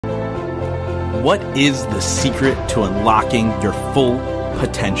What is the secret to unlocking your full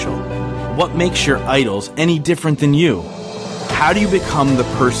potential? What makes your idols any different than you? How do you become the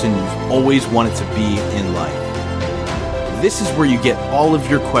person you've always wanted to be in life? This is where you get all of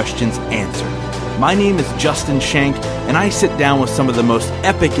your questions answered. My name is Justin Shank, and I sit down with some of the most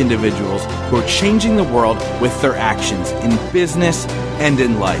epic individuals who are changing the world with their actions in business and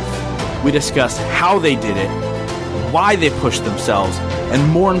in life. We discuss how they did it, why they pushed themselves, and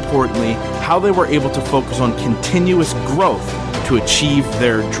more importantly, how they were able to focus on continuous growth to achieve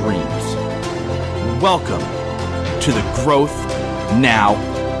their dreams. Welcome to the Growth Now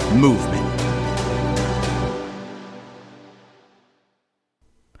movement.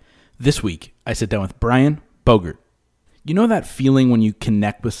 This week, I sit down with Brian Bogert. You know that feeling when you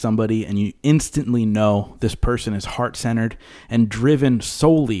connect with somebody and you instantly know this person is heart-centered and driven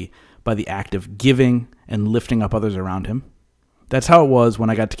solely by the act of giving and lifting up others around him? That's how it was when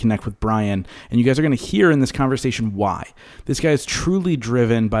I got to connect with Brian, and you guys are going to hear in this conversation why. This guy is truly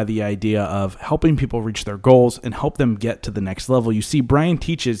driven by the idea of helping people reach their goals and help them get to the next level. You see, Brian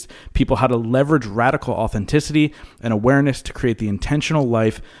teaches people how to leverage radical authenticity and awareness to create the intentional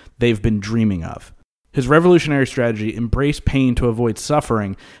life they've been dreaming of. His revolutionary strategy, Embrace Pain to Avoid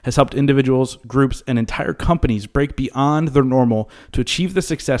Suffering, has helped individuals, groups, and entire companies break beyond their normal to achieve the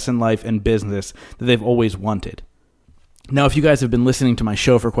success in life and business that they've always wanted. Now, if you guys have been listening to my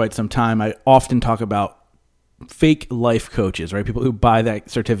show for quite some time, I often talk about fake life coaches, right? People who buy that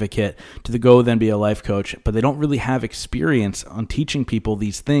certificate to go then be a life coach, but they don't really have experience on teaching people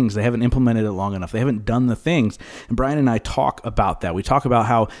these things. They haven't implemented it long enough. They haven't done the things. And Brian and I talk about that. We talk about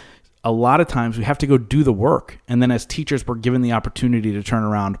how a lot of times we have to go do the work. And then as teachers, we're given the opportunity to turn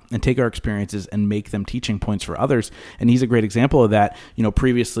around and take our experiences and make them teaching points for others. And he's a great example of that,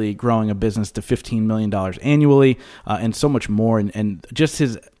 previously growing a business to $15 million annually and so much more. And just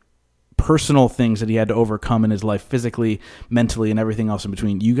his personal things that he had to overcome in his life physically, mentally, and everything else in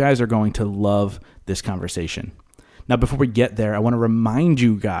between. You guys are going to love this conversation. Now, before we get there, I want to remind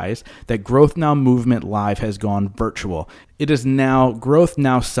you guys that Growth Now Movement Live has gone virtual. It is now Growth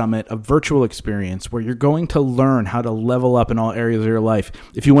Now Summit, a virtual experience where you're going to learn how to level up in all areas of your life.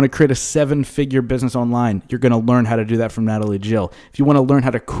 If you want to create a 7-figure business online, you're going to learn how to do that from Natalie Jill. If you want to learn how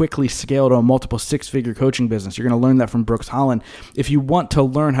to quickly scale to a multiple 6-figure coaching business, you're going to learn that from Brooks Holland. If you want to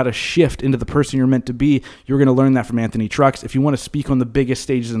learn how to shift into the person you're meant to be, you're going to learn that from Anthony Trucks. If you want to speak on the biggest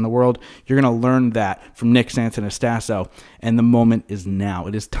stages in the world, you're going to learn that from Nick Santanastasso. And the moment is now.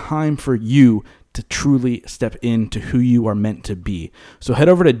 It is time for you to truly step into who you are meant to be. So head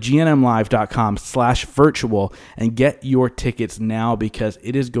over to gnmlive.com/virtual and get your tickets now, because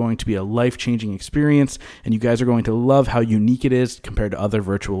it is going to be a life-changing experience and you guys are going to love how unique it is compared to other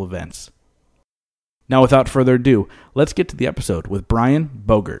virtual events. Now, without further ado, let's get to the episode with Brian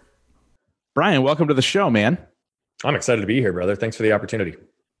Bogert. Brian, welcome to the show, man. I'm excited to be here, brother. Thanks for the opportunity.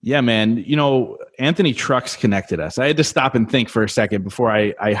 Yeah, man. Anthony Trucks connected us. I had to stop and think for a second before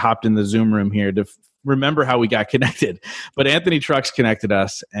I hopped in the Zoom room here to remember how we got connected. But Anthony Trucks connected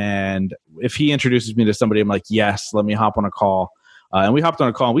us. And if he introduces me to somebody, I'm like, yes, let me hop on a call. And we hopped on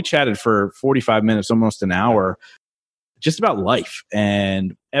a call and we chatted for 45 minutes, almost an hour, just about life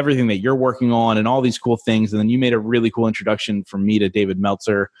and everything that you're working on and all these cool things. And then you made a really cool introduction from me to David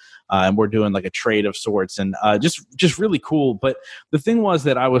Meltzer. And we're doing like a trade of sorts and just really cool. But the thing was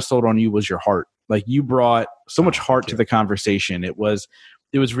that I was sold on you was your heart. Like you brought so much heart to the conversation. It was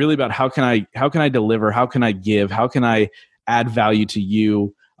really about how can I deliver? How can I give? How can I add value to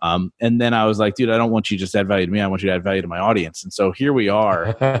you? And then I was like, dude, I don't want you to just add value to me. I want you to add value to my audience. And so here we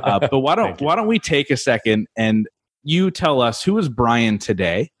are. But why don't we take a second and you tell us who is Brian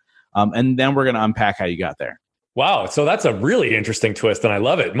today? And then we're going to unpack how you got there. Wow. So that's a really interesting twist. And I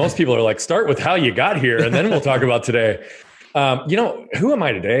love it. Most people are like, start with how you got here. And then we'll talk about today. Who am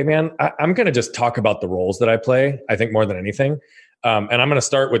I today, man? I'm going to just talk about the roles that I play, I think more than anything. And I'm going to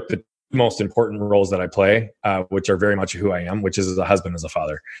start with the most important roles that I play, which are very much who I am, which is as a husband, as a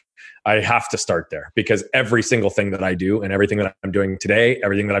father. I have to start there because every single thing that I do and everything that I'm doing today,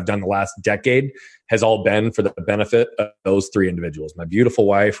 everything that I've done the last decade has all been for the benefit of those 3 individuals. My beautiful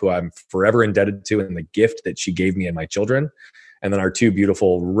wife, who I'm forever indebted to, and the gift that she gave me and my children. And then our 2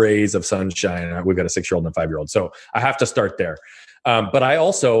 beautiful rays of sunshine. We've got a 6-year-old and a 5-year-old. So I have to start there. But I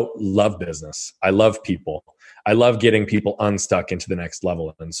also love business. I love people. I love getting people unstuck into the next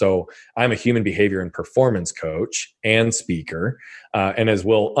level. And so I'm a human behavior and performance coach and speaker. And as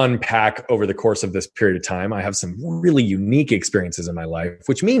we'll unpack over the course of this period of time, I have some really unique experiences in my life,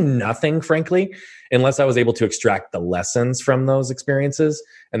 which mean nothing, frankly, unless I was able to extract the lessons from those experiences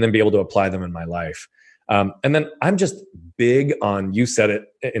and then be able to apply them in my life. And then I'm just big on, you said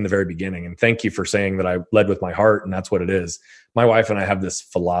it in the very beginning, and thank you for saying that I led with my heart, and that's what it is. My wife and I have this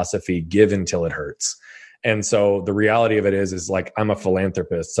philosophy, give until it hurts. And so the reality of it is like, I'm a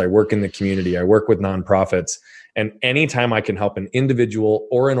philanthropist. So I work in the community. I work with nonprofits. And anytime I can help an individual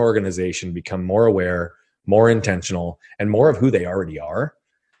or an organization become more aware, more intentional, and more of who they already are,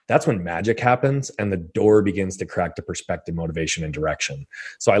 that's when magic happens and the door begins to crack to perspective, motivation, and direction.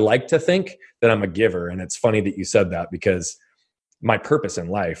 So I like to think that I'm a giver. And it's funny that you said that, because my purpose in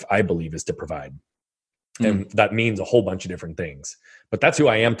life, I believe, is to provide. And that means a whole bunch of different things. But that's who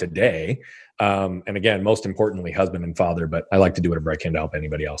I am today. And again, most importantly, husband and father. But I like to do whatever I can to help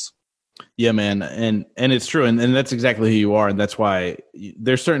anybody else. Yeah, man. And it's true. And that's exactly who you are. And that's why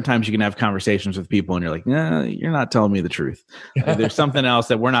there's certain times you can have conversations with people and you're like, nah, you're not telling me the truth. There's something else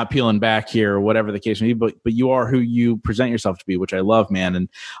that we're not peeling back here, or whatever the case may be. But you are who you present yourself to be, which I love, man. And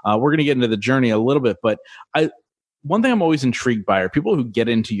we're going to get into the journey a little bit. But one thing I'm always intrigued by are people who get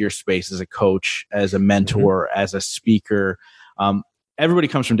into your space as a coach, as a mentor, as a speaker. Everybody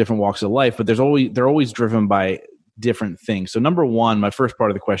comes from different walks of life, but they're always driven by different things. So number one, my first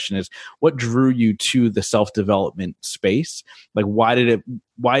part of the question is, what drew you to the self-development space? Like, why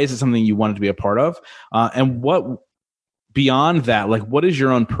is it something you wanted to be a part of? And what beyond that, like, what is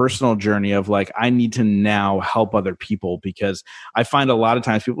your own personal journey of like, I need to now help other people? Because I find a lot of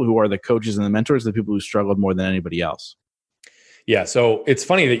times people who are the coaches and the mentors are the people who struggled more than anybody else. Yeah. So it's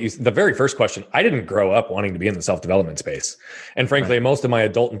funny that the very first question, I didn't grow up wanting to be in the self-development space. And frankly, most of my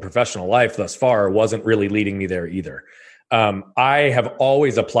adult and professional life thus far wasn't really leading me there either. I have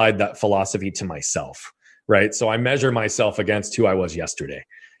always applied that philosophy to myself, right? So I measure myself against who I was yesterday.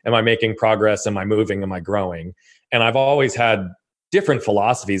 Am I making progress? Am I moving? Am I growing? And I've always had different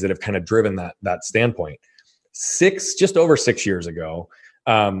philosophies that have kind of driven that standpoint. Just over 6 years ago,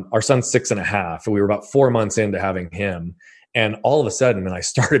 our son's 6.5, and we were about 4 months into having him. And all of a sudden, and I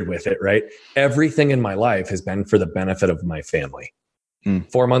started with it, right? Everything in my life has been for the benefit of my family.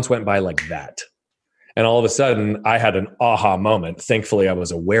 4 months went by like that. And all of a sudden, I had an aha moment. Thankfully, I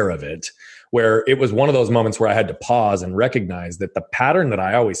was aware of it, where it was one of those moments where I had to pause and recognize that the pattern that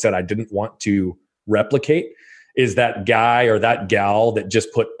I always said I didn't want to replicate is that guy or that gal that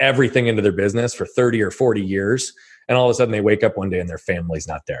just put everything into their business for 30 or 40 years. And all of a sudden, they wake up one day and their family's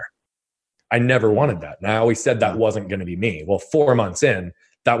not there. I never wanted that. And I always said that wasn't going to be me. Well, 4 months in,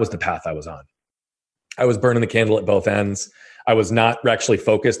 that was the path I was on. I was burning the candle at both ends. I was not actually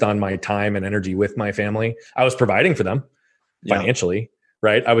focused on my time and energy with my family. I was providing for them financially,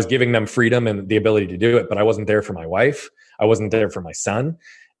 right? I was giving them freedom and the ability to do it, but I wasn't there for my wife. I wasn't there for my son.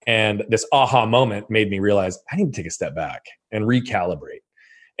 And this aha moment made me realize I need to take a step back and recalibrate.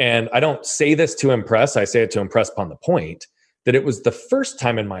 And I don't say this to impress. I say it to impress upon the point that it was the first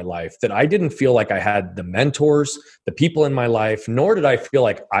time in my life that I didn't feel like I had the mentors, the people in my life, nor did I feel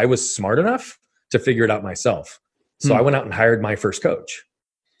like I was smart enough to figure it out myself. So I went out and hired my first coach.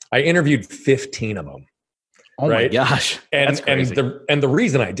 I interviewed 15 of them. Oh my gosh. That's crazy. And the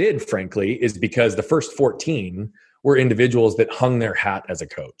reason I did, frankly, is because the first 14 were individuals that hung their hat as a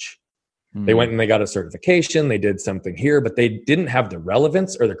coach. They went and they got a certification. They did something here, but they didn't have the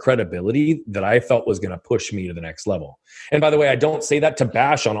relevance or the credibility that I felt was going to push me to the next level. And by the way, I don't say that to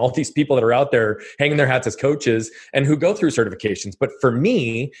bash on all these people that are out there hanging their hats as coaches and who go through certifications. But for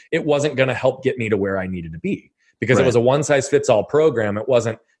me, it wasn't going to help get me to where I needed to be because it was a one-size-fits-all program. It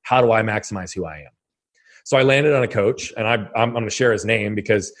wasn't, how do I maximize who I am? So I landed on a coach, and I'm going to share his name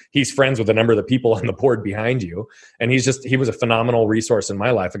because he's friends with a number of the people on the board behind you. And he was a phenomenal resource in my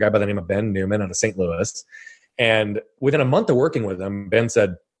life, a guy by the name of Ben Newman out of St. Louis. And within a month of working with him, Ben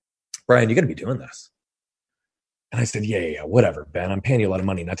said, Brian, you're going to be doing this. And I said, yeah, whatever, Ben, I'm paying you a lot of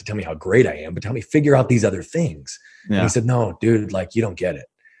money not to tell me how great I am, but tell me, figure out these other things. Yeah. And he said, no, dude, like you don't get it.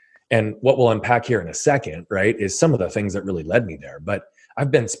 And what we'll unpack here in a second, right, is some of the things that really led me there. But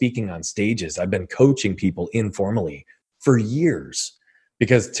I've been speaking on stages. I've been coaching people informally for years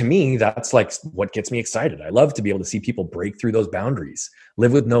because to me, that's like what gets me excited. I love to be able to see people break through those boundaries,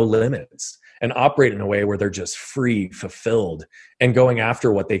 live with no limits, and operate in a way where they're just free, fulfilled, and going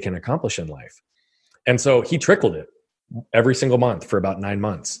after what they can accomplish in life. And so he trickled it every single month for about 9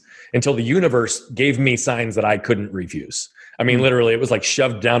 months until the universe gave me signs that I couldn't refuse. I mean, literally, it was like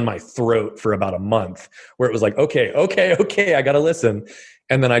shoved down my throat for about a month where it was like, okay, I got to listen.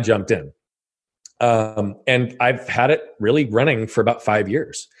 And then I jumped in. And I've had it really running for about 5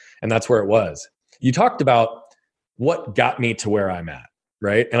 years. And that's where it was. You talked about what got me to where I'm at,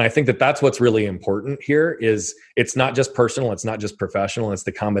 right? And I think that that's what's really important here is it's not just personal, it's not just professional, it's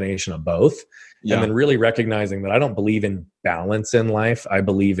the combination of both. Yeah. And then really recognizing that I don't believe in balance in life. I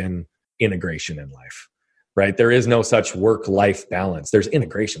believe in integration in life. right? There is no such work-life balance. There's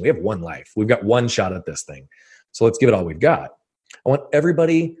integration. We have one life. We've got one shot at this thing. So let's give it all we've got. I want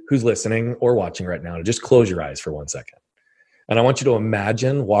everybody who's listening or watching right now to just close your eyes for 1 second. And I want you to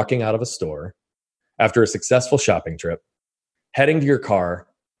imagine walking out of a store after a successful shopping trip, heading to your car,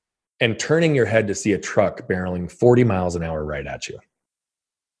 and turning your head to see a truck barreling 40 miles an hour right at you.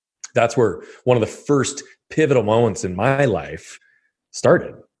 That's where one of the first pivotal moments in my life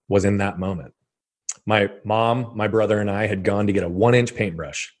started, was in that moment. My mom, my brother, and I had gone to get a 1-inch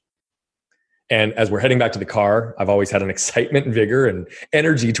paintbrush. And as we're heading back to the car, I've always had an excitement and vigor and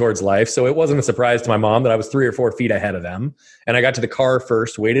energy towards life. So it wasn't a surprise to my mom that I was 3 or 4 feet ahead of them. And I got to the car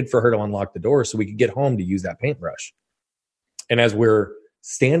first, waited for her to unlock the door so we could get home to use that paintbrush. And as we're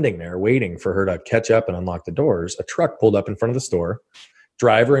standing there waiting for her to catch up and unlock the doors, a truck pulled up in front of the store.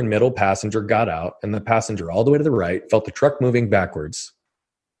 Driver and middle passenger got out, and the passenger all the way to the right felt the truck moving backwards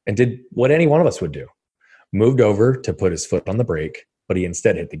and did what any one of us would do. Moved over to put his foot on the brake, but he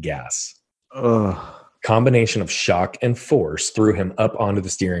instead hit the gas. Ugh. Combination of shock and force threw him up onto the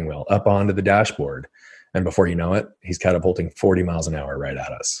steering wheel, up onto the dashboard. And before you know it, he's catapulting 40 miles an hour right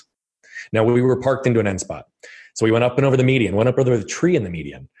at us. Now, we were parked into an end spot. So we went up and over the median, went up over the tree in the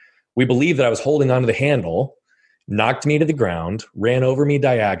median. We believed that I was holding onto the handle, knocked me to the ground, ran over me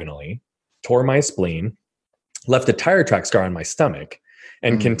diagonally, tore my spleen, left a tire track scar on my stomach,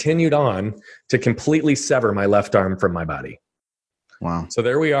 and continued on to completely sever my left arm from my body. Wow. So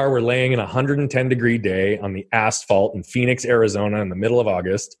there we are. We're laying in a 110-degree day on the asphalt in Phoenix, Arizona in the middle of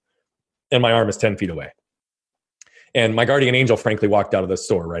August, and my arm is 10 feet away. And my guardian angel, frankly, walked out of the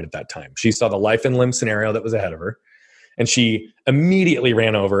store right at that time. She saw the life and limb scenario that was ahead of her, and she immediately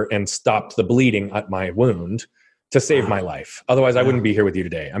ran over and stopped the bleeding at my wound to save my life. Otherwise, I wouldn't be here with you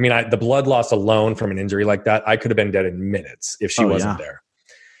today. I mean, the blood loss alone from an injury like that, I could have been dead in minutes if she wasn't there.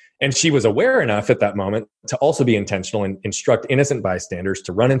 And she was aware enough at that moment to also be intentional and instruct innocent bystanders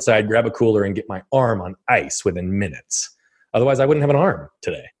to run inside, grab a cooler, and get my arm on ice within minutes. Otherwise, I wouldn't have an arm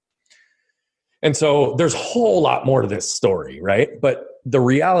today. And so there's a whole lot more to this story, right? But the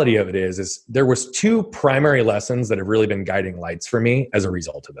reality of it is there was 2 primary lessons that have really been guiding lights for me as a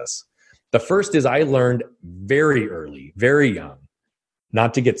result of this. The first is I learned very early, very young,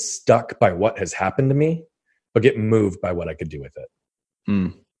 not to get stuck by what has happened to me, but get moved by what I could do with it.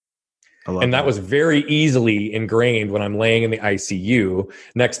 And that was very easily ingrained when I'm laying in the ICU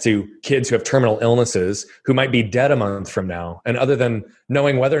next to kids who have terminal illnesses who might be dead a month from now. And other than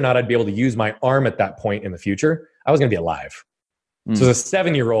knowing whether or not I'd be able to use my arm at that point in the future, I was going to be alive. So as a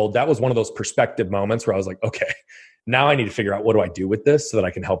 7-year-old, that was one of those perspective moments where I was like, okay, now I need to figure out what do I do with this so that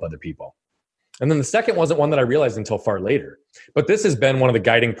I can help other people. And then the second wasn't one that I realized until far later. But this has been one of the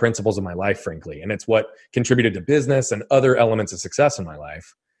guiding principles of my life, frankly. And it's what contributed to business and other elements of success in my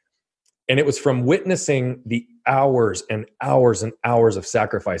life. And it was from witnessing the hours and hours and hours of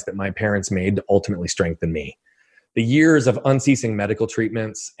sacrifice that my parents made to ultimately strengthen me. The years of unceasing medical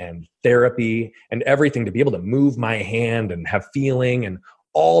treatments and therapy and everything to be able to move my hand and have feeling and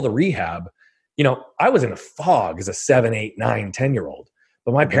all the rehab. You know, I was in a fog as a 7, 8, 9, 10-year-old,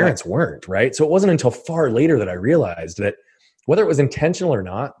 but my parents weren't, right? So it wasn't until far later that I realized that whether it was intentional or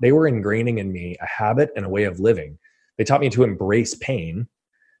not, they were ingraining in me a habit and a way of living. They taught me to embrace pain,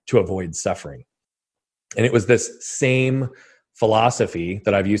 to avoid suffering. And it was this same philosophy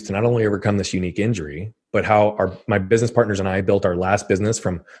that I've used to not only overcome this unique injury, but how my business partners and I built our last business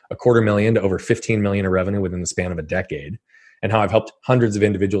from $250,000 to over 15 million in revenue within the span of a decade, and how I've helped hundreds of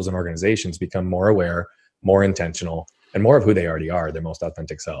individuals and organizations become more aware, more intentional, and more of who they already are, their most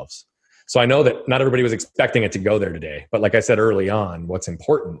authentic selves. So I know that not everybody was expecting it to go there today, but like I said early on, what's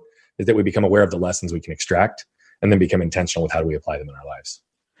important is that we become aware of the lessons we can extract and then become intentional with how do we apply them in our lives.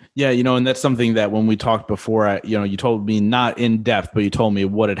 Yeah, and that's something that when we talked before, you told me not in depth, but you told me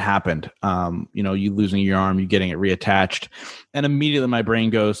what had happened. You losing your arm, you getting it reattached. And immediately my brain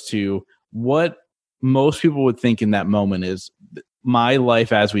goes to what most people would think in that moment is my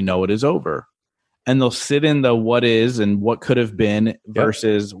life as we know it is over. And they'll sit in the what is and what could have been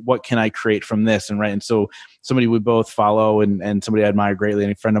versus what can I create from this. And so somebody we both follow and somebody I admire greatly,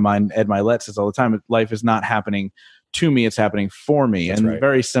 and a friend of mine, Ed Milet, says all the time, life is not happening to me, it's happening for me. That's right.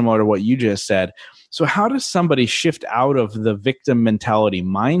 Very similar to what you just said. So how does somebody shift out of the victim mentality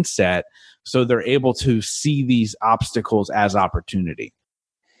mindset so they're able to see these obstacles as opportunity?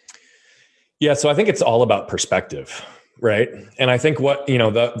 Yeah, so I think it's all about perspective, right? And I think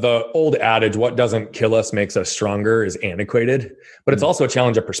the old adage, what doesn't kill us makes us stronger, is antiquated, but it's also a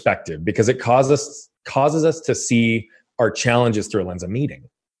challenge of perspective because it causes us to see our challenges through a lens of meaning.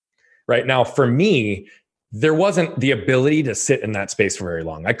 Right now, for me, there wasn't the ability to sit in that space for very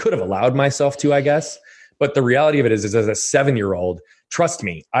long. I could have allowed myself to, I guess, But the reality of it is as a 7-year-old, trust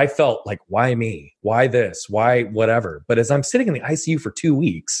me, I felt like, why me? Why this? Why whatever? But as I'm sitting in the ICU for 2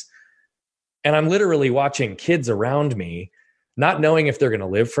 weeks and I'm literally watching kids around me, not knowing if they're going to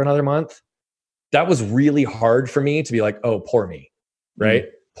live for another month, that was really hard for me to be like, oh, poor me, right?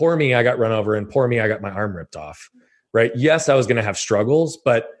 Poor me, I got run over, and poor me, I got my arm ripped off, right? Yes, I was going to have struggles,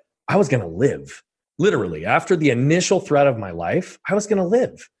 but I was going to live. Literally, after the initial threat of my life, I was going to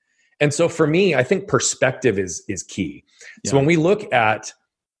live. And so for me, I think perspective is key. So when we look at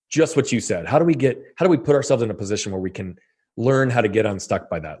just what you said, how do we put ourselves in a position where we can learn how to get unstuck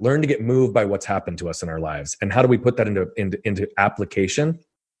by that, learn to get moved by what's happened to us in our lives? And how do we put that into application?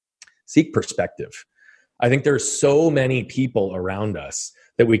 Seek perspective. I think there's so many people around us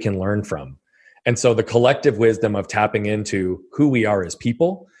that we can learn from. And so the collective wisdom of tapping into who we are as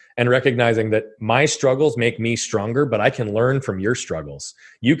people and recognizing that my struggles make me stronger, but I can learn from your struggles.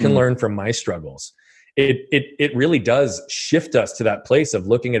 You can learn from my struggles. It really does shift us to that place of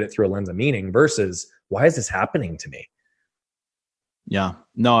looking at it through a lens of meaning versus why is this happening to me? Yeah,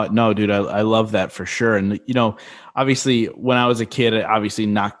 no, dude, I love that for sure. And, obviously when I was a kid, obviously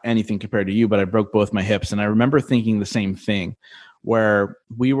not anything compared to you, but I broke both my hips. And I remember thinking the same thing where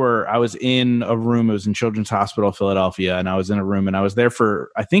I was in a room, it was in Children's Hospital, Philadelphia. And I was in a room and I was there for,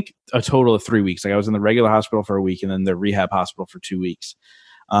 I think, a total of 3 weeks. Like I was in the regular hospital for a week and then the rehab hospital for 2 weeks.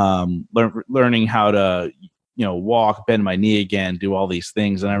 Learning how to, walk, bend my knee again, do all these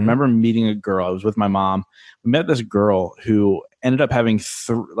things. And I remember meeting a girl. I was with my mom. We met this girl who ended up having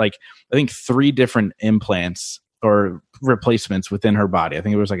I think 3 different implants or replacements within her body. I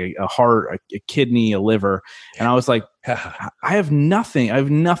think it was like a heart, a kidney, a liver. And I was like, I have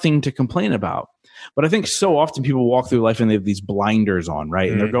nothing to complain about. But I think so often people walk through life and they have these blinders on,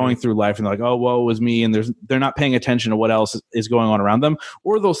 right? And they're going through life and they're like, oh, woe is me. And they're not paying attention to what else is going on around them.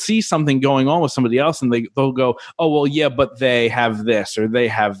 Or they'll see something going on with somebody else and they'll go, oh, well, yeah, but they have this or they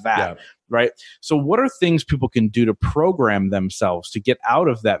have that. Yeah. Right. So what are things people can do to program themselves to get out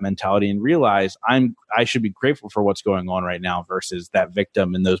of that mentality and realize I should be grateful for what's going on right now versus that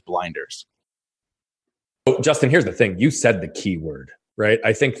victim and those blinders? Oh, Justin, here's the thing. You said the key word, right?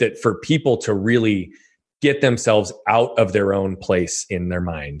 I think that for people to really get themselves out of their own place in their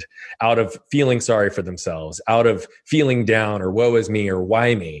mind, out of feeling sorry for themselves, out of feeling down or woe is me or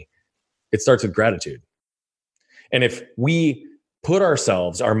why me, it starts with gratitude. And if we put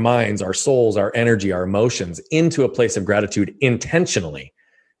ourselves, our minds, our souls, our energy, our emotions into a place of gratitude intentionally,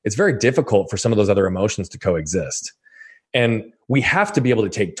 it's very difficult for some of those other emotions to coexist. And we have to be able to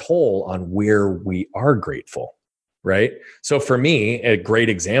take toll on where we are grateful, right? So for me, a great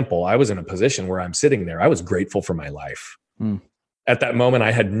example, I was in a position where I'm sitting there. I was grateful for my life. At that moment,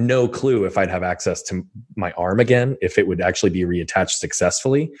 I had no clue if I'd have access to my arm again, if it would actually be reattached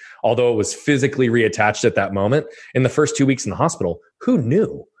successfully. Although it was physically reattached at that moment, in the first 2 weeks in the hospital, who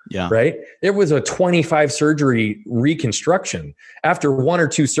knew? Yeah. Right? There was a 25 surgery reconstruction. After 1 or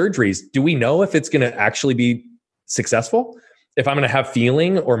 2 surgeries, do we know if it's going to actually be successful? If I'm going to have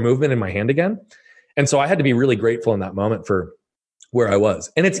feeling or movement in my hand again? And so I had to be really grateful in that moment for where I was.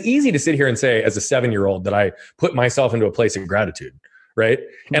 And it's easy to sit here and say as a 7-year-old that I put myself into a place of gratitude, right?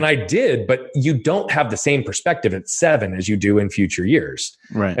 And I did, but you don't have the same perspective at 7 as you do in future years.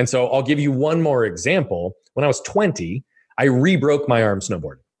 Right. And so I'll give you one more example. When I was 20, I re-broke my arm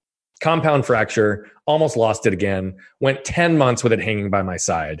snowboarding. Compound fracture, almost lost it again, went 10 months with it hanging by my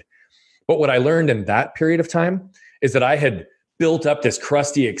side. But what I learned in that period of time is that I had built up this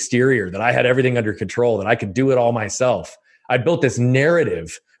crusty exterior, that I had everything under control, that I could do it all myself. I built this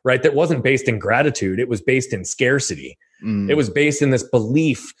narrative, right, that wasn't based in gratitude. It was based in scarcity. It was based in this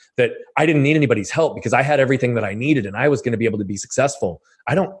belief that I didn't need anybody's help because I had everything that I needed and I was going to be able to be successful.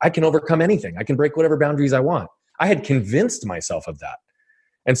 I can overcome anything. I can break whatever boundaries I want. I had convinced myself of that.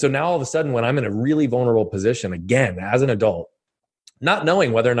 And so now all of a sudden, when I'm in a really vulnerable position, again, as an adult, not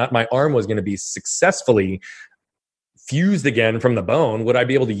knowing whether or not my arm was going to be successfully fused again from the bone, would I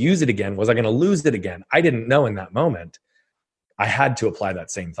be able to use it again? Was I going to lose it again? I didn't know in that moment. I had to apply that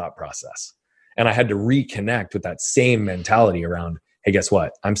same thought process. And I had to reconnect with that same mentality around, hey, guess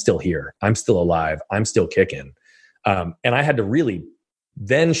what? I'm still here. I'm still alive. I'm still kicking. And I had to really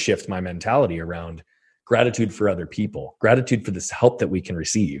then shift my mentality around gratitude for other people, gratitude for this help that we can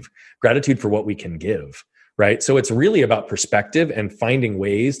receive, gratitude for what we can give, right? So it's really about perspective and finding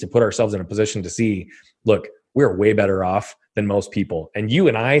ways to put ourselves in a position to see, look, we're way better off than most people. And you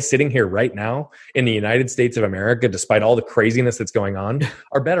and I sitting here right now in the United States of America, despite all the craziness that's going on,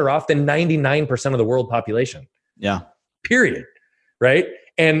 are better off than 99% of the world population. Yeah. Period. Right.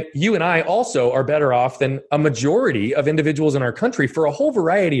 And you and I also are better off than a majority of individuals in our country for a whole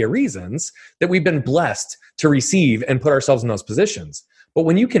variety of reasons that we've been blessed to receive and put ourselves in those positions. But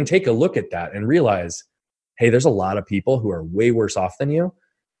when you can take a look at that and realize, hey, there's a lot of people who are way worse off than you,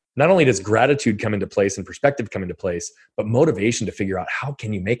 not only does gratitude come into place and perspective come into place, but motivation to figure out how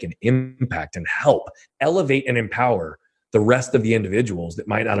can you make an impact and help elevate and empower the rest of the individuals that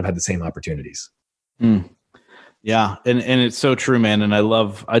might not have had the same opportunities. Mm. Yeah. And it's so true, man. And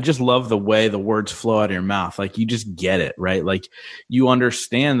I just love the way the words flow out of your mouth. Like you just get it, right? Like you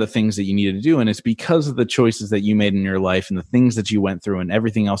understand the things that you needed to do. And it's because of the choices that you made in your life and the things that you went through and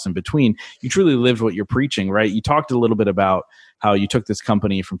everything else in between. You truly lived what you're preaching, right? You talked a little bit about how you took this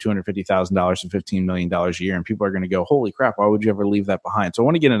company from $250,000 to $15 million a year, and people are going to go, holy crap, why would you ever leave that behind? So I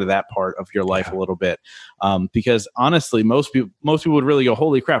want to get into that part of your life a little bit, because honestly, most people would really go,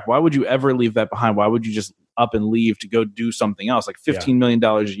 holy crap, why would you ever leave that behind? Why would you just up and leave to go do something else? Like $15 million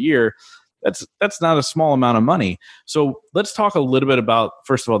a year, that's not a small amount of money. So let's talk a little bit about,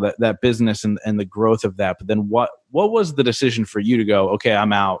 first of all, that business and the growth of that. But then what was the decision for you to go, okay,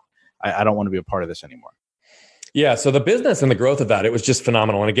 I'm out. I don't want to be a part of this anymore? Yeah. So the business and the growth of that, it was just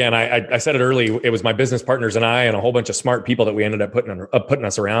phenomenal. And again, I said it early, it was my business partners and I and a whole bunch of smart people that we ended up putting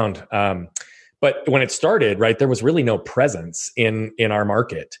us around. But when it started, right, there was really no presence in our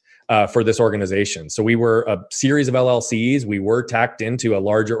market for this organization. So we were a series of LLCs. We were tacked into a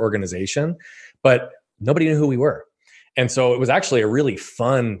larger organization, but nobody knew who we were. And so it was actually a really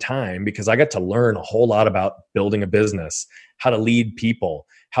fun time because I got to learn a whole lot about building a business, how to lead people,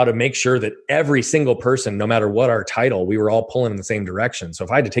 how to make sure that every single person, no matter what our title, we were all pulling in the same direction. So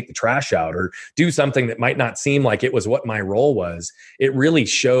if I had to take the trash out or do something that might not seem like it was what my role was, it really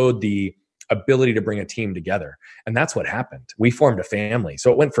showed the ability to bring a team together. And that's what happened. We formed a family.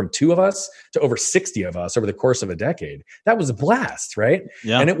 So it went from 2 of us to over 60 of us over the course of a decade. That was a blast, right?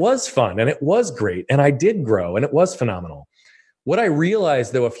 Yeah. And it was fun and it was great. And I did grow and it was phenomenal. What I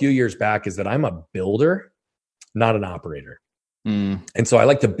realized though a few years back is that I'm a builder, not an operator. And so I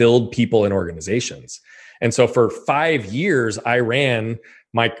like to build people and organizations. And so for 5 years, I ran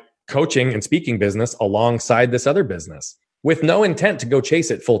my coaching and speaking business alongside this other business with no intent to go chase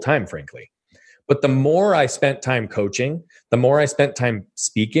it full time, frankly. But the more I spent time coaching, the more I spent time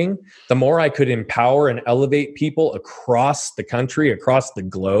speaking, the more I could empower and elevate people across the country, across the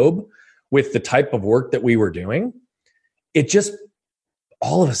globe with the type of work that we were doing. It just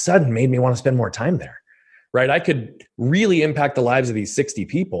all of a sudden made me want to spend more time there. Right? I could really impact the lives of these 60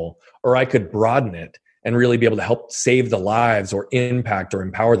 people, or I could broaden it and really be able to help save the lives or impact or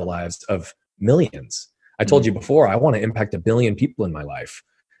empower the lives of millions. I told you before, I want to impact 1 billion people in my life.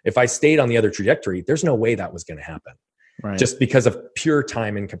 If I stayed on the other trajectory, there's no way that was going to happen, right? Just because of pure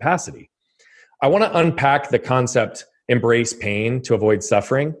time and capacity. I want to unpack the concept, embrace pain to avoid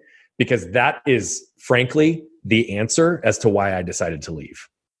suffering, because that is frankly the answer as to why I decided to leave.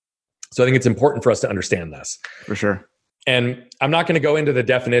 So I think it's important for us to understand this. For sure. And I'm not going to go into the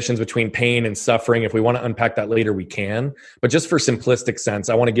definitions between pain and suffering. If we want to unpack that later, we can. But just for simplistic sense,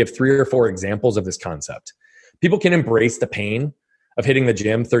 I want to give 3 or 4 examples of this concept. People can embrace the pain of hitting the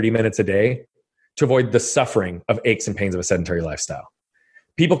gym 30 minutes a day to avoid the suffering of aches and pains of a sedentary lifestyle.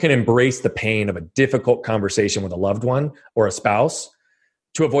 People can embrace the pain of a difficult conversation with a loved one or a spouse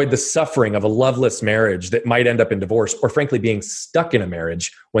to avoid the suffering of a loveless marriage that might end up in divorce, or frankly, being stuck in a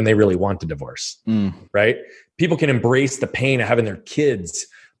marriage when they really want a divorce, right? People can embrace the pain of having their kids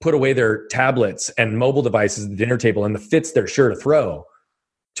put away their tablets and mobile devices at the dinner table and the fits they're sure to throw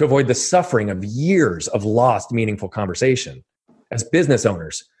to avoid the suffering of years of lost, meaningful conversation. As business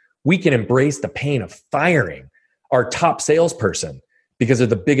owners, we can embrace the pain of firing our top salesperson because they're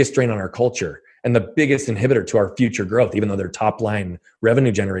the biggest drain on our culture and the biggest inhibitor to our future growth, even though their top line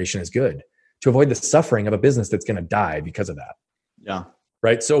revenue generation is good, to avoid the suffering of a business that's going to die because of that. Yeah.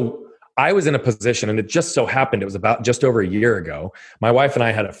 Right. So I was in a position, and it just so happened, it was about just over a year ago. My wife and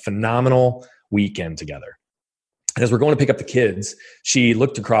I had a phenomenal weekend together. And as we're going to pick up the kids, she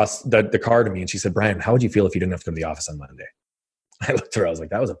looked across the car to me and she said, Brian, how would you feel if you didn't have to go to the office on Monday? I looked at her, I was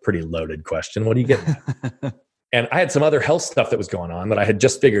like, that was a pretty loaded question. What are you getting at? And I had some other health stuff that was going on that I had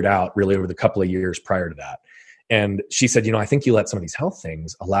just figured out really over the couple of years prior to that. And she said, I think you let some of these health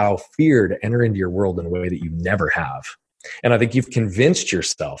things allow fear to enter into your world in a way that you never have. And I think you've convinced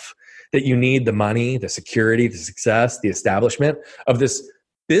yourself that you need the money, the security, the success, the establishment of this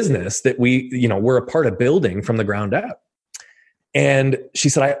business that we're a part of building from the ground up. And she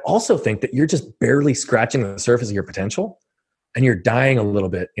said, I also think that you're just barely scratching the surface of your potential. And you're dying a little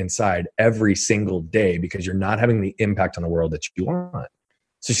bit inside every single day because you're not having the impact on the world that you want.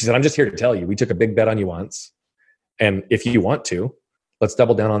 So she said, I'm just here to tell you, we took a big bet on you once. And if you want to, let's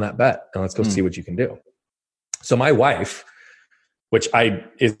double down on that bet and let's go see what you can do. So my wife, which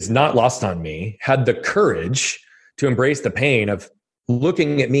is not lost on me, had the courage to embrace the pain of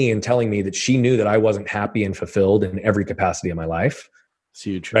looking at me and telling me that she knew that I wasn't happy and fulfilled in every capacity of my life. It's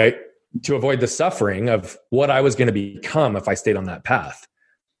huge. Right? To avoid the suffering of what I was going to become if I stayed on that path.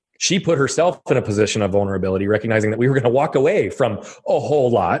 She put herself in a position of vulnerability, recognizing that we were going to walk away from a whole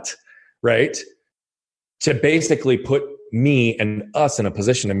lot, right? To basically put me and us in a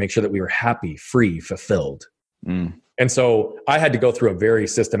position to make sure that we were happy, free, fulfilled. And so I had to go through a very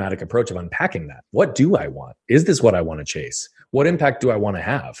systematic approach of unpacking that. What do I want? Is this what I want to chase? What impact do I want to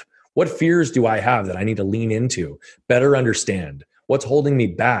have? What fears do I have that I need to lean into, better understand? What's holding me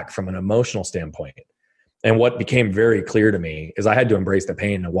back from an emotional standpoint? And what became very clear to me is I had to embrace the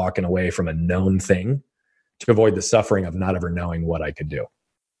pain of walking away from a known thing to avoid the suffering of not ever knowing what I could do.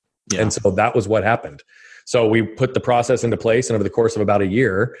 Yeah. And so that was what happened. So we put the process into place, and over the course of about a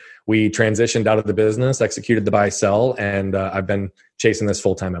year, we transitioned out of the business, executed the buy sell, and I've been chasing this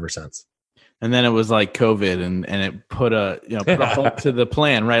full time ever since. And then it was like COVID, and it put a halt to the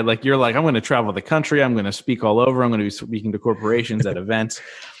plan, right? Like you're like, I'm going to travel the country, I'm going to speak all over, I'm going to be speaking to corporations at events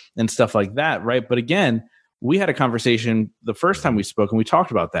and stuff like that, right? But again, we had a conversation the first time we spoke, and we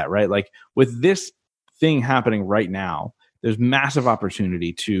talked about that, right? Like with this thing happening right now, there's massive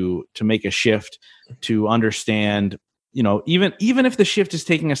opportunity to make a shift, to understand, even if the shift is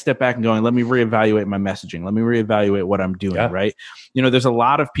taking a step back and going, let me reevaluate my messaging. Let me reevaluate what I'm doing, right? There's a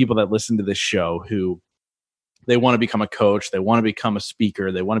lot of people that listen to this show who they want to become a coach. They want to become a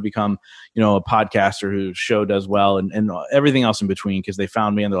speaker. They want to become, a podcaster whose show does well and everything else in between, because they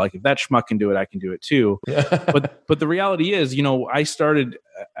found me and they're like, if that schmuck can do it, I can do it too. But the reality is, I started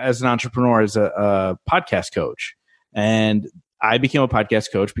as an entrepreneur, as a podcast coach. And I became a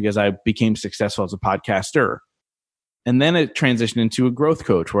podcast coach because I became successful as a podcaster. And then it transitioned into a growth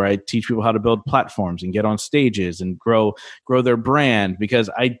coach where I teach people how to build platforms and get on stages and grow their brand, because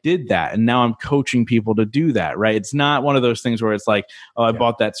I did that. And now I'm coaching people to do that, right? It's not one of those things where it's like, oh, I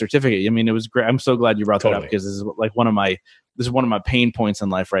bought that certificate. I mean, it was great. I'm so glad you brought that up, because this is like one of my pain points in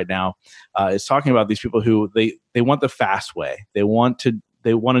life right now, is talking about these people who they want the fast way. They want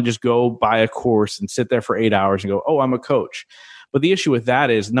to just go buy a course and sit there for 8 hours and go, oh, I'm a coach. But the issue with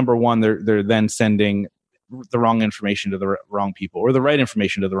that is, number one, they're then sending the wrong information to the wrong people, or the right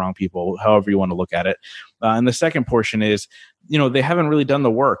information to the wrong people, however you want to look at it. And the second portion is, they haven't really done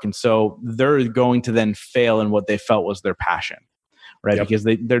the work. And so they're going to then fail in what they felt was their passion, right? Yep. Because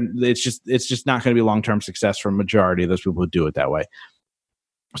it's just not going to be long-term success for a majority of those people who do it that way.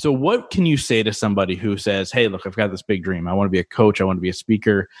 So what can you say to somebody who says, hey, look, I've got this big dream. I want to be a coach. I want to be a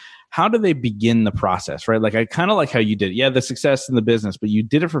speaker. How do they begin the process, right? Like, I kind of like how you did. Yeah, the success in the business, but you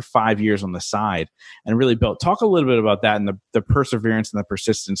did it for 5 years on the side and really built. Talk a little bit about that and the perseverance and the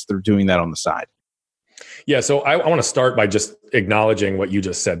persistence through doing that on the side. Yeah, so I want to start by just acknowledging what you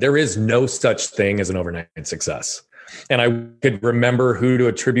just said. There is no such thing as an overnight success. And I could remember who to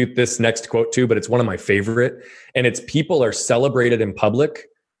attribute this next quote to, but it's one of my favorite. And it's, people are celebrated in public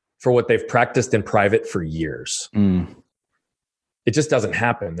for what they've practiced in private for years. It just doesn't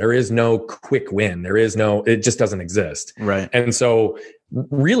happen. There is no quick win. It just doesn't exist. Right. And so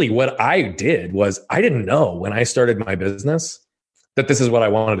really what I did was, I didn't know when I started my business that this is what I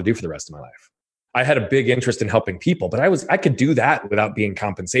wanted to do for the rest of my life. I had a big interest in helping people, but I could do that without being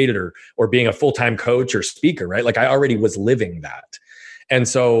compensated or being a full-time coach or speaker, right? Like, I already was living that. And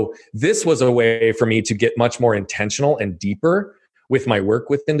so this was a way for me to get much more intentional and deeper with my work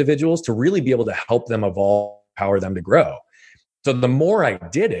with individuals, to really be able to help them evolve, empower them to grow. So the more I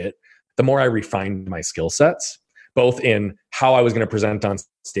did it, the more I refined my skill sets, both in how I was going to present on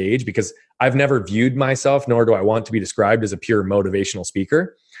stage, because I've never viewed myself, nor do I want to be described as a pure motivational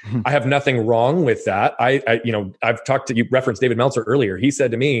speaker. I have nothing wrong with that. I've talked to you, referenced David Meltzer earlier. He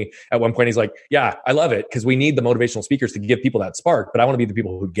said to me at one point, he's like, yeah, I love it, because we need the motivational speakers to give people that spark, but I want to be the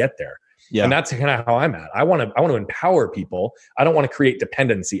people who get there. Yeah. And that's kind of how I'm at. I want to empower people. I don't want to create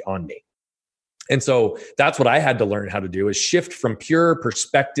dependency on me. And so that's what I had to learn how to do, is shift from pure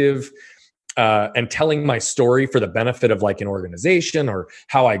perspective and telling my story for the benefit of like an organization or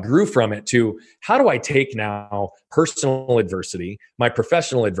how I grew from it, to how do I take now personal adversity, my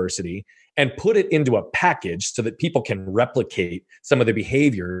professional adversity, and put it into a package so that people can replicate some of the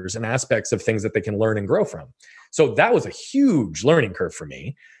behaviors and aspects of things that they can learn and grow from. So that was a huge learning curve for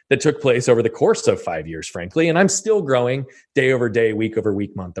me that took place over the course of 5 years, frankly. And I'm still growing day over day, week over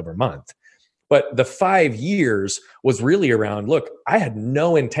week, month over month. But the 5 years was really around, look, I had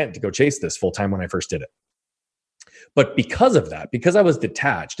no intent to go chase this full time when I first did it. But because of that, because I was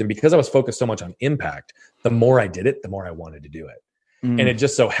detached and because I was focused so much on impact, the more I did it, the more I wanted to do it. And it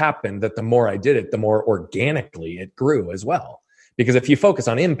just so happened that the more I did it, the more organically it grew as well. Because if you focus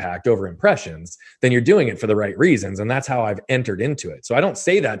on impact over impressions, then you're doing it for the right reasons. And that's how I've entered into it. So I don't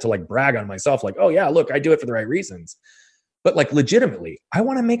say that to like brag on myself, like, oh yeah, look, I do it for the right reasons. But like legitimately, I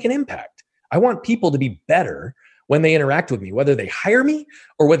want to make an impact. I want people to be better when they interact with me, whether they hire me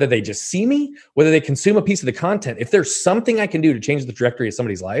or whether they just see me, whether they consume a piece of the content. If there's something I can do to change the trajectory of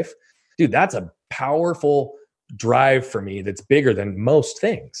somebody's life, dude, that's a powerful drive for me that's bigger than most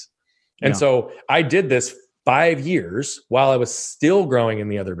things. And so I did this 5 years while I was still growing in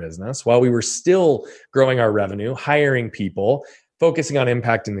the other business, while we were still growing our revenue, hiring people, focusing on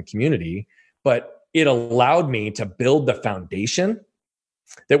impact in the community. But it allowed me to build the foundation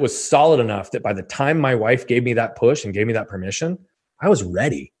that was solid enough that by the time my wife gave me that push and gave me that permission, I was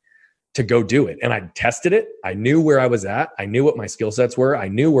ready to go do it. And I tested it. I knew where I was at. I knew what my skill sets were. I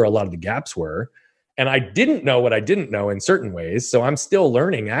knew where a lot of the gaps were. And I didn't know what I didn't know in certain ways. So I'm still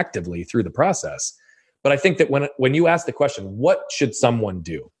learning actively through the process. But I think that when you ask the question, what should someone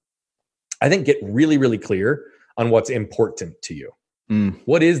do? I think get really, really clear on what's important to you.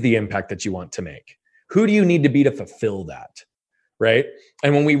 What is the impact that you want to make? Who do you need to be to fulfill that? Right?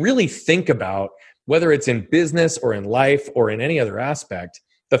 And when we really think about whether it's in business or in life or in any other aspect,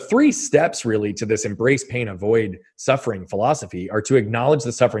 the 3 steps really to this embrace, pain, avoid suffering philosophy are to acknowledge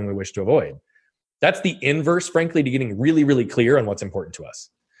the suffering we wish to avoid. That's the inverse, frankly, to getting really, really clear on what's important to us.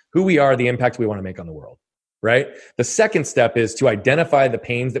 Who we are, the impact we want to make on the world, right? The second step is to identify the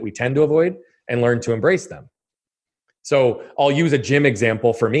pains that we tend to avoid and learn to embrace them. So I'll use a gym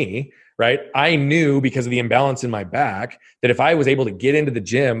example for me, right? I knew because of the imbalance in my back that if I was able to get into the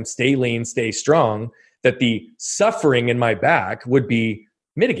gym, stay lean, stay strong, that the suffering in my back would be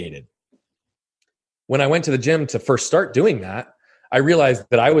mitigated. When I went to the gym to first start doing that, I realized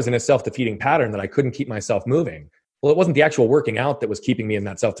that I was in a self-defeating pattern that I couldn't keep myself moving. Well, it wasn't the actual working out that was keeping me in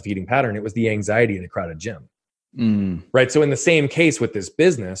that self-defeating pattern. It was the anxiety in a crowded gym. Right? So in the same case with this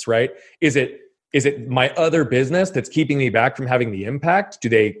business, right? Is it my other business that's keeping me back from having the impact? Do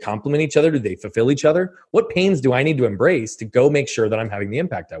they complement each other? Do they fulfill each other? What pains do I need to embrace to go make sure that I'm having the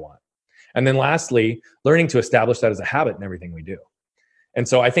impact I want? And then lastly, learning to establish that as a habit in everything we do. And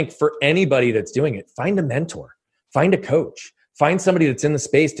so I think for anybody that's doing it, find a mentor, find a coach, find somebody that's in the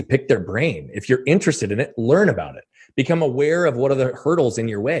space to pick their brain. If you're interested in it, learn about it. Become aware of what are the hurdles in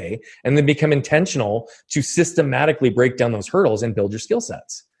your way, and then become intentional to systematically break down those hurdles and build your skill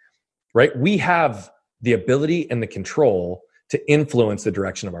sets, right? We have the ability and the control to influence the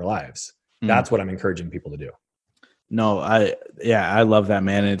direction of our lives. That's what I'm encouraging people to do. No, I love that,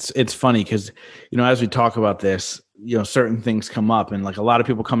 man. It's funny because, as we talk about this, certain things come up, and like a lot of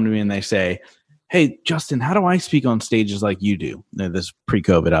people come to me and they say, hey, Justin, how do I speak on stages like you do? This is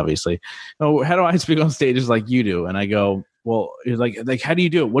pre-COVID, obviously. Oh, how do I speak on stages like you do? And I go, well, like, how do you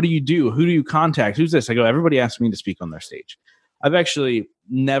do it? What do you do? Who do you contact? Who's this? I go, everybody asks me to speak on their stage. I've actually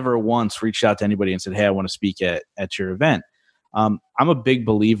never once reached out to anybody and said, hey, I want to speak at your event. I'm a big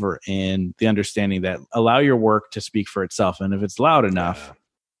believer in the understanding that allow your work to speak for itself. And if it's loud enough,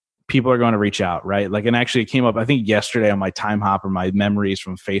 people are going to reach out, right? Like, and actually it came up, I think yesterday on my time hop or my memories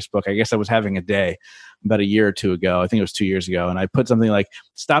from Facebook. I guess I was having a day about a year or two ago. I think it was 2 years ago. And I put something like,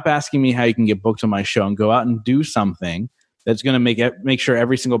 stop asking me how you can get booked on my show and go out and do something that's going to make sure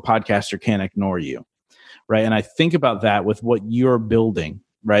every single podcaster can't ignore you. Right. And I think about that with what you're building,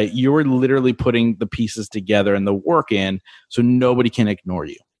 right? You're literally putting the pieces together and the work in so nobody can ignore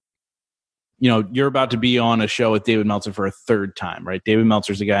you. You're about to be on a show with David Meltzer for a 3rd time, right? David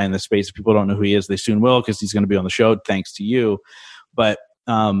Meltzer's a guy in the space. If people don't know who he is, they soon will, because he's going to be on the show thanks to you. But,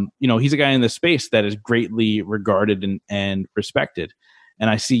 he's a guy in the space that is greatly regarded and respected. And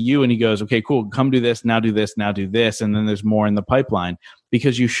I see you and he goes, okay, cool. Come do this, now do this, now do this. And then there's more in the pipeline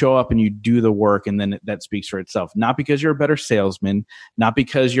because you show up and you do the work, and then that speaks for itself. Not because you're a better salesman, not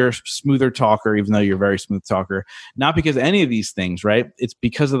because you're a smoother talker, even though you're a very smooth talker, not because any of these things, right? It's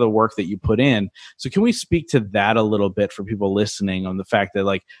because of the work that you put in. So can we speak to that a little bit for people listening on the fact that,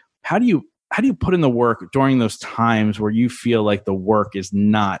 like, how do you put in the work during those times where you feel like the work is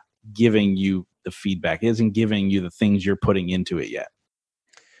not giving you the feedback, isn't giving you the things you're putting into it yet?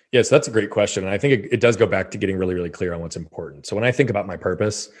 Yes, that's a great question. And I think it does go back to getting really, really clear on what's important. So when I think about my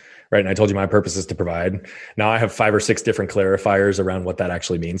purpose, right, and I told you my purpose is to provide. Now I have 5 or 6 different clarifiers around what that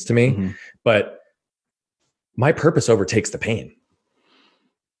actually means to me. But my purpose overtakes the pain.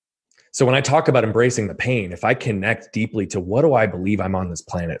 So when I talk about embracing the pain, if I connect deeply to what do I believe I'm on this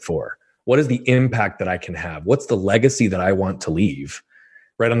planet for? What is the impact that I can have? What's the legacy that I want to leave?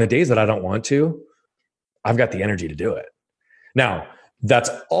 Right? On the days that I don't want to, I've got the energy to do it. Now, That's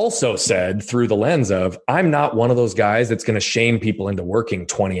also said through the lens of, I'm not one of those guys that's going to shame people into working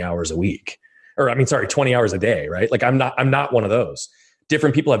 20 hours a week, or 20 hours a day, right? Like I'm not one of those.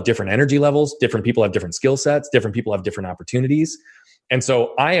 Different people have different energy levels. Different people have different skill sets. Different people have different opportunities. And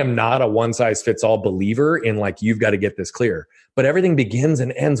so I am not a one size fits all believer in like, you've got to get this clear, but everything begins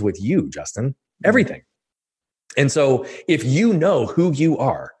and ends with you, Justin, everything. And so if you know who you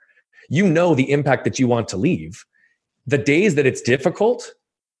are, you know the impact that you want to leave, the days that it's difficult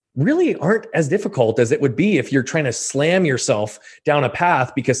really aren't as difficult as it would be if you're trying to slam yourself down a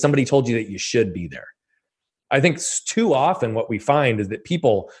path because somebody told you that you should be there. I think too often what we find is that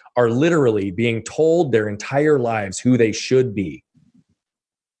people are literally being told their entire lives who they should be,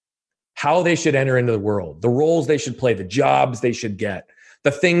 how they should enter into the world, the roles they should play, the jobs they should get,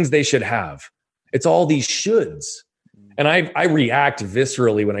 the things they should have. It's all these shoulds. And I react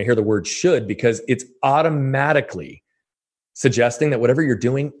viscerally when I hear the word should, because it's automatically suggesting that whatever you're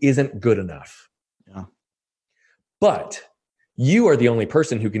doing isn't good enough. Yeah. But you are the only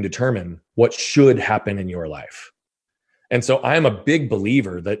person who can determine what should happen in your life. And so I'm a big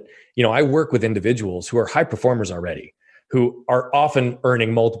believer that, I work with individuals who are high performers already, who are often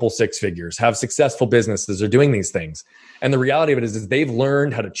earning multiple six figures, have successful businesses, are doing these things. And the reality of it is they've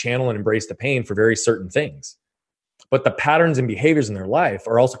learned how to channel and embrace the pain for very certain things. But the patterns and behaviors in their life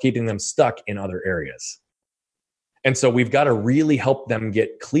are also keeping them stuck in other areas. And so we've got to really help them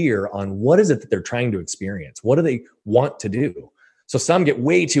get clear on what is it that they're trying to experience? What do they want to do? So some get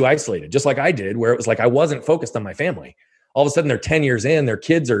way too isolated, just like I did, where it was like I wasn't focused on my family. All of a sudden they're 10 years in, their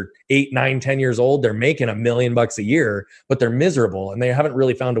kids are 8, 9, 10 years old. They're making $1 million a year, but they're miserable and they haven't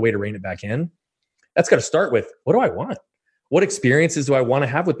really found a way to rein it back in. That's got to start with, what do I want? What experiences do I want to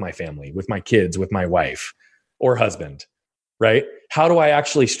have with my family, with my kids, with my wife or husband, right? How do I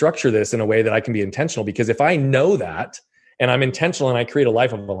actually structure this in a way that I can be intentional? Because if I know that and I'm intentional and I create a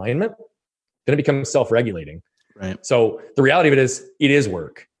life of alignment, then it becomes self-regulating. Right. So the reality of it is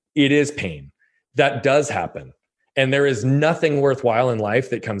work. It is pain. That does happen. And there is nothing worthwhile in life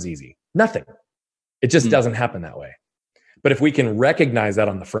that comes easy. Nothing. It just doesn't happen that way. But if we can recognize that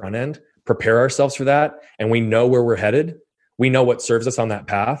on the front end, prepare ourselves for that, and we know where we're headed, we know what serves us on that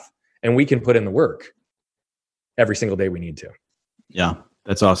path, and we can put in the work every single day we need to. Yeah,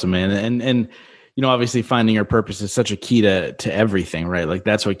 that's awesome, man. And obviously finding your purpose is such a key to everything, right? Like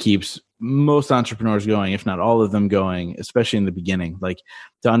that's what keeps most entrepreneurs going, if not all of them going, especially in the beginning, like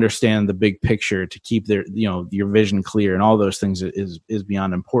to understand the big picture, to keep their, your vision clear and all those things is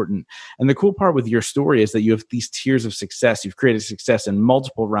beyond important. And the cool part with your story is that you have these tiers of success. You've created success in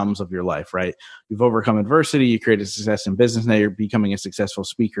multiple realms of your life, right? You've overcome adversity. You created success in business. Now you're becoming a successful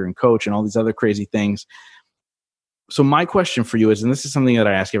speaker and coach and all these other crazy things. So my question for you is, and this is something that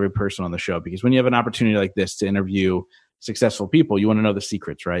I ask every person on the show, because when you have an opportunity like this to interview successful people, you want to know the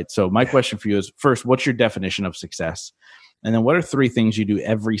secrets, right? So my question for you is, first, what's your definition of success? And then what are 3 things you do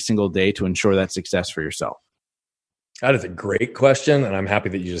every single day to ensure that success for yourself? That is a great question. And I'm happy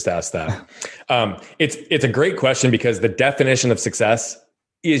that you just asked that. It's a great question because the definition of success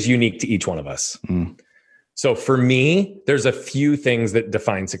is unique to each one of us. So for me, there's a few things that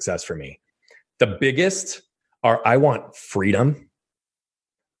define success for me. The biggest are I want freedom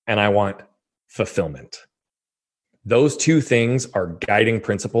and I want fulfillment. Those 2 things are guiding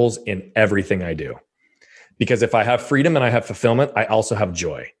principles in everything I do. Because if I have freedom and I have fulfillment, I also have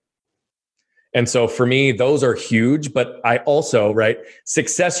joy. And so for me, those are huge, but I also,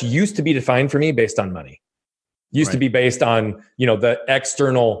 success used to be defined for me based on money. Used to be based on, the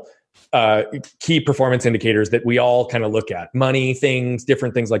external key performance indicators that we all kind of look at. Money, things,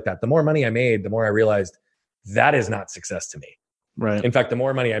 different things like that. The more money I made, the more I realized that is not success to me. Right. In fact, the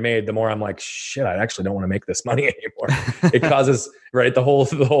more money I made, the more I'm like, shit, I actually don't want to make this money anymore. It causes, the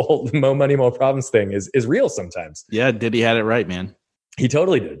whole more money, more problems thing is real sometimes. Yeah. Diddy had it right, man. He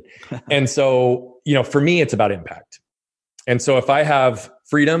totally did. And so, for me, it's about impact. And so if I have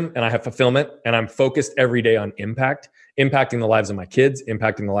freedom and I have fulfillment and I'm focused every day on impacting the lives of my kids,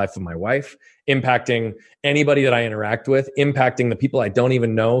 impacting the life of my wife, impacting anybody that I interact with, impacting the people I don't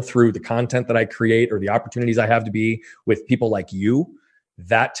even know through the content that I create or the opportunities I have to be with people like you,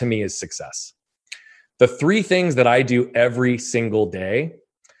 that to me is success. The 3 things that I do every single day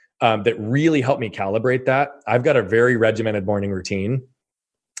that really help me calibrate that, I've got a very regimented morning routine.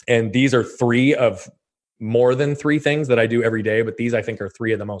 And these are 3 of more than 3 things that I do every day, but these I think are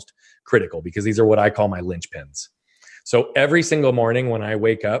 3 of the most critical because these are what I call my linchpins. So every single morning when I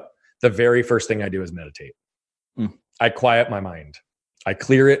wake up, the very first thing I do is meditate. I quiet my mind. I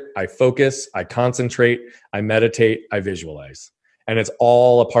clear it. I focus. I concentrate. I meditate. I visualize. And it's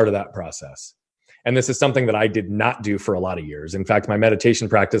all a part of that process. And this is something that I did not do for a lot of years. In fact, my meditation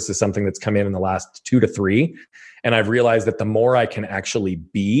practice is something that's come in the last 2 to 3. And I've realized that the more I can actually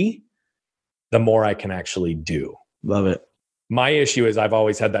be, the more I can actually do. Love it. My issue is I've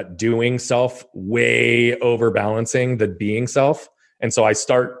always had that doing self way overbalancing the being self. And so I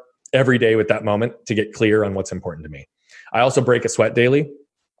start every day with that moment to get clear on what's important to me. I also break a sweat daily,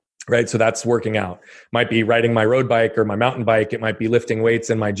 right? So that's working out. Might be riding my road bike or my mountain bike. It might be lifting weights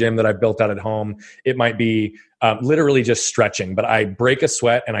in my gym that I've built out at home. It might be literally just stretching, but I break a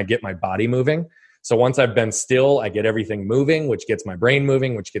sweat and I get my body moving. So once I've been still, I get everything moving, which gets my brain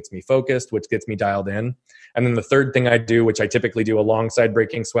moving, which gets me focused, which gets me dialed in. And then the third thing I do, which I typically do alongside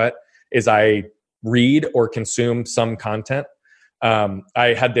breaking sweat, is I read or consume some content.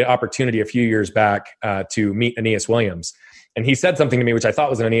 I had the opportunity a few years back to meet Aeneas Williams. And he said something to me, which I thought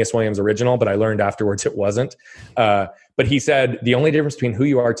was an Aeneas Williams original, but I learned afterwards it wasn't. But he said, the only difference between who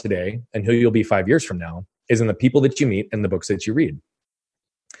you are today and who you'll be 5 years from now is in the people that you meet and the books that you read.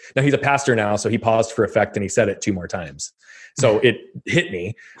 Now, he's a pastor now, so he paused for effect and he said it 2 more times. So it hit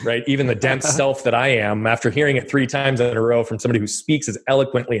me, right? Even the dense self that I am, after hearing it 3 times in a row from somebody who speaks as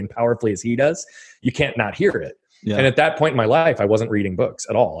eloquently and powerfully as he does, you can't not hear it. Yeah. And at that point in my life, I wasn't reading books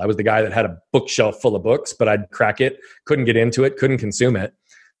at all. I was the guy that had a bookshelf full of books, but I'd crack it, couldn't get into it, couldn't consume it,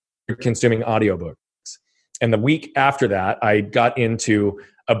 consuming audiobooks. And the week after that, I got into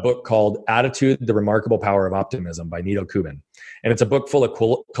a book called Attitude, The Remarkable Power of Optimism by Nito Kubin. And it's a book full of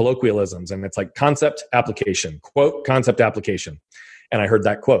colloquialisms, and it's like concept application, quote, concept application. And I heard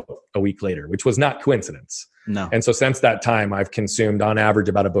that quote a week later, which was not coincidence. No. And so since that time, I've consumed on average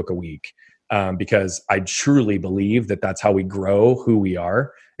about a book a week. Because I truly believe that that's how we grow who we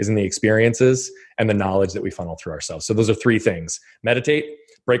are, is in the experiences and the knowledge that we funnel through ourselves. So those are 3 things: meditate,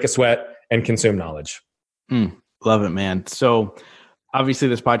 break a sweat, and consume knowledge. Love it, man. So obviously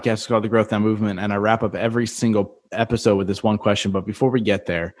this podcast is called The Growth Now Movement, and I wrap up every single episode with this one question. But before we get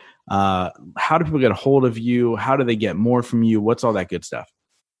there, how do people get a hold of you? How do they get more from you? What's all that good stuff?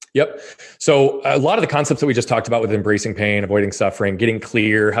 Yep. So a lot of the concepts that we just talked about with embracing pain, avoiding suffering, getting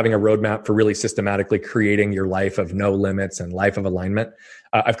clear, having a roadmap for really systematically creating your life of no limits and life of alignment.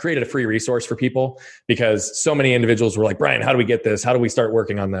 I've created a free resource for people because so many individuals were like, Brian, how do we get this? How do we start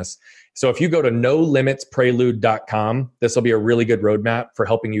working on this? So if you go to nolimitsprelude.com, this will be a really good roadmap for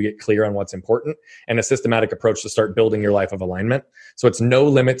helping you get clear on what's important and a systematic approach to start building your life of alignment. So it's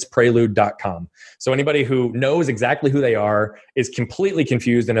nolimitsprelude.com. So anybody who knows exactly who they are, is completely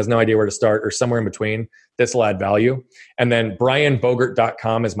confused and has no idea where to start or somewhere in between, this will add value. And then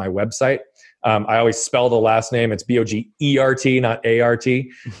brianbogert.com is my website. I always spell the last name. It's B-O-G-E-R-T, not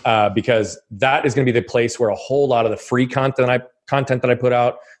A-R-T, because that is going to be the place where a whole lot of the free content that I put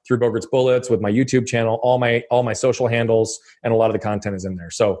out through Bogert's Bullets, with my YouTube channel, all my social handles, and a lot of the content is in there.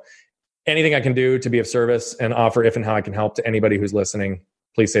 So anything I can do to be of service and offer if and how I can help to anybody who's listening,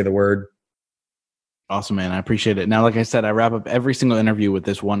 please say the word. Awesome, man. I appreciate it. Now, like I said, I wrap up every single interview with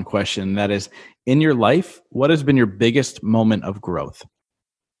this one question. That is, in your life, what has been your biggest moment of growth?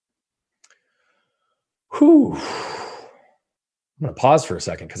 I'm going to pause for a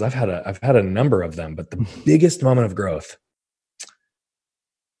second because I've had a number of them, but the biggest moment of growth,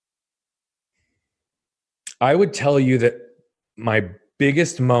 I would tell you that my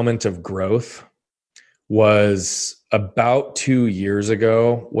biggest moment of growth was about 2 years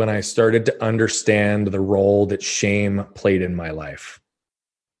ago when I started to understand the role that shame played in my life.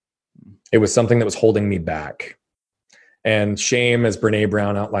 It was something that was holding me back. And shame, as Brene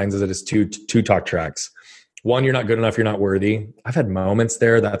Brown outlines it, is two talk tracks. One, you're not good enough, you're not worthy. I've had moments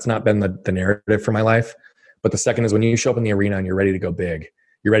there. That's not been the narrative for my life. But the second is when you show up in the arena and you're ready to go big,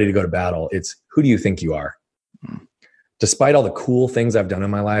 you're ready to go to battle. It's, who do you think you are? Despite all the cool things I've done in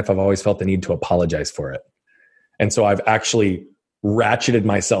my life, I've always felt the need to apologize for it. And so I've actually ratcheted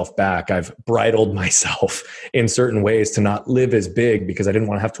myself back. I've bridled myself in certain ways to not live as big because I didn't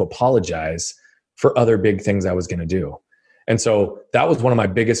want to have to apologize for other big things I was going to do. And so that was one of my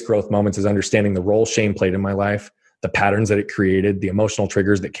biggest growth moments, is understanding the role shame played in my life, the patterns that it created, the emotional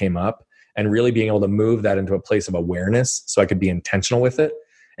triggers that came up, and really being able to move that into a place of awareness so I could be intentional with it.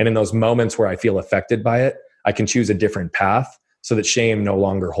 And in those moments where I feel affected by it, I can choose a different path so that shame no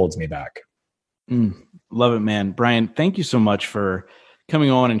longer holds me back. Love it, man. Brian, thank you so much for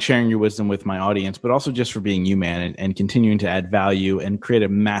coming on and sharing your wisdom with my audience, but also just for being you, man, and continuing to add value and create a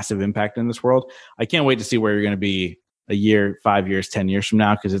massive impact in this world. I can't wait to see where you're going to be a year, 5 years, 10 years from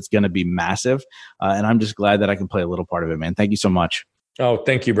now, because it's going to be massive. And I'm just glad that I can play a little part of it, man. Thank you so much. Oh,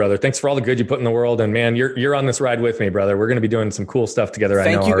 thank you, brother. Thanks for all the good you put in the world. And man, you're on this ride with me, brother. We're going to be doing some cool stuff together. I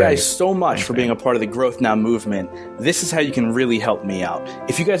know Thank you already. guys so much for being a part of the Growth Now movement. This is how you can really help me out.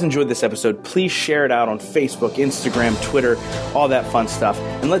 If you guys enjoyed this episode, please share it out on Facebook, Instagram, Twitter, all that fun stuff.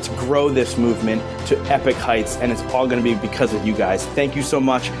 And let's grow this movement to epic heights. And it's all going to be because of you guys. Thank you so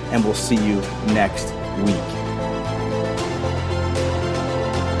much. And we'll see you next week.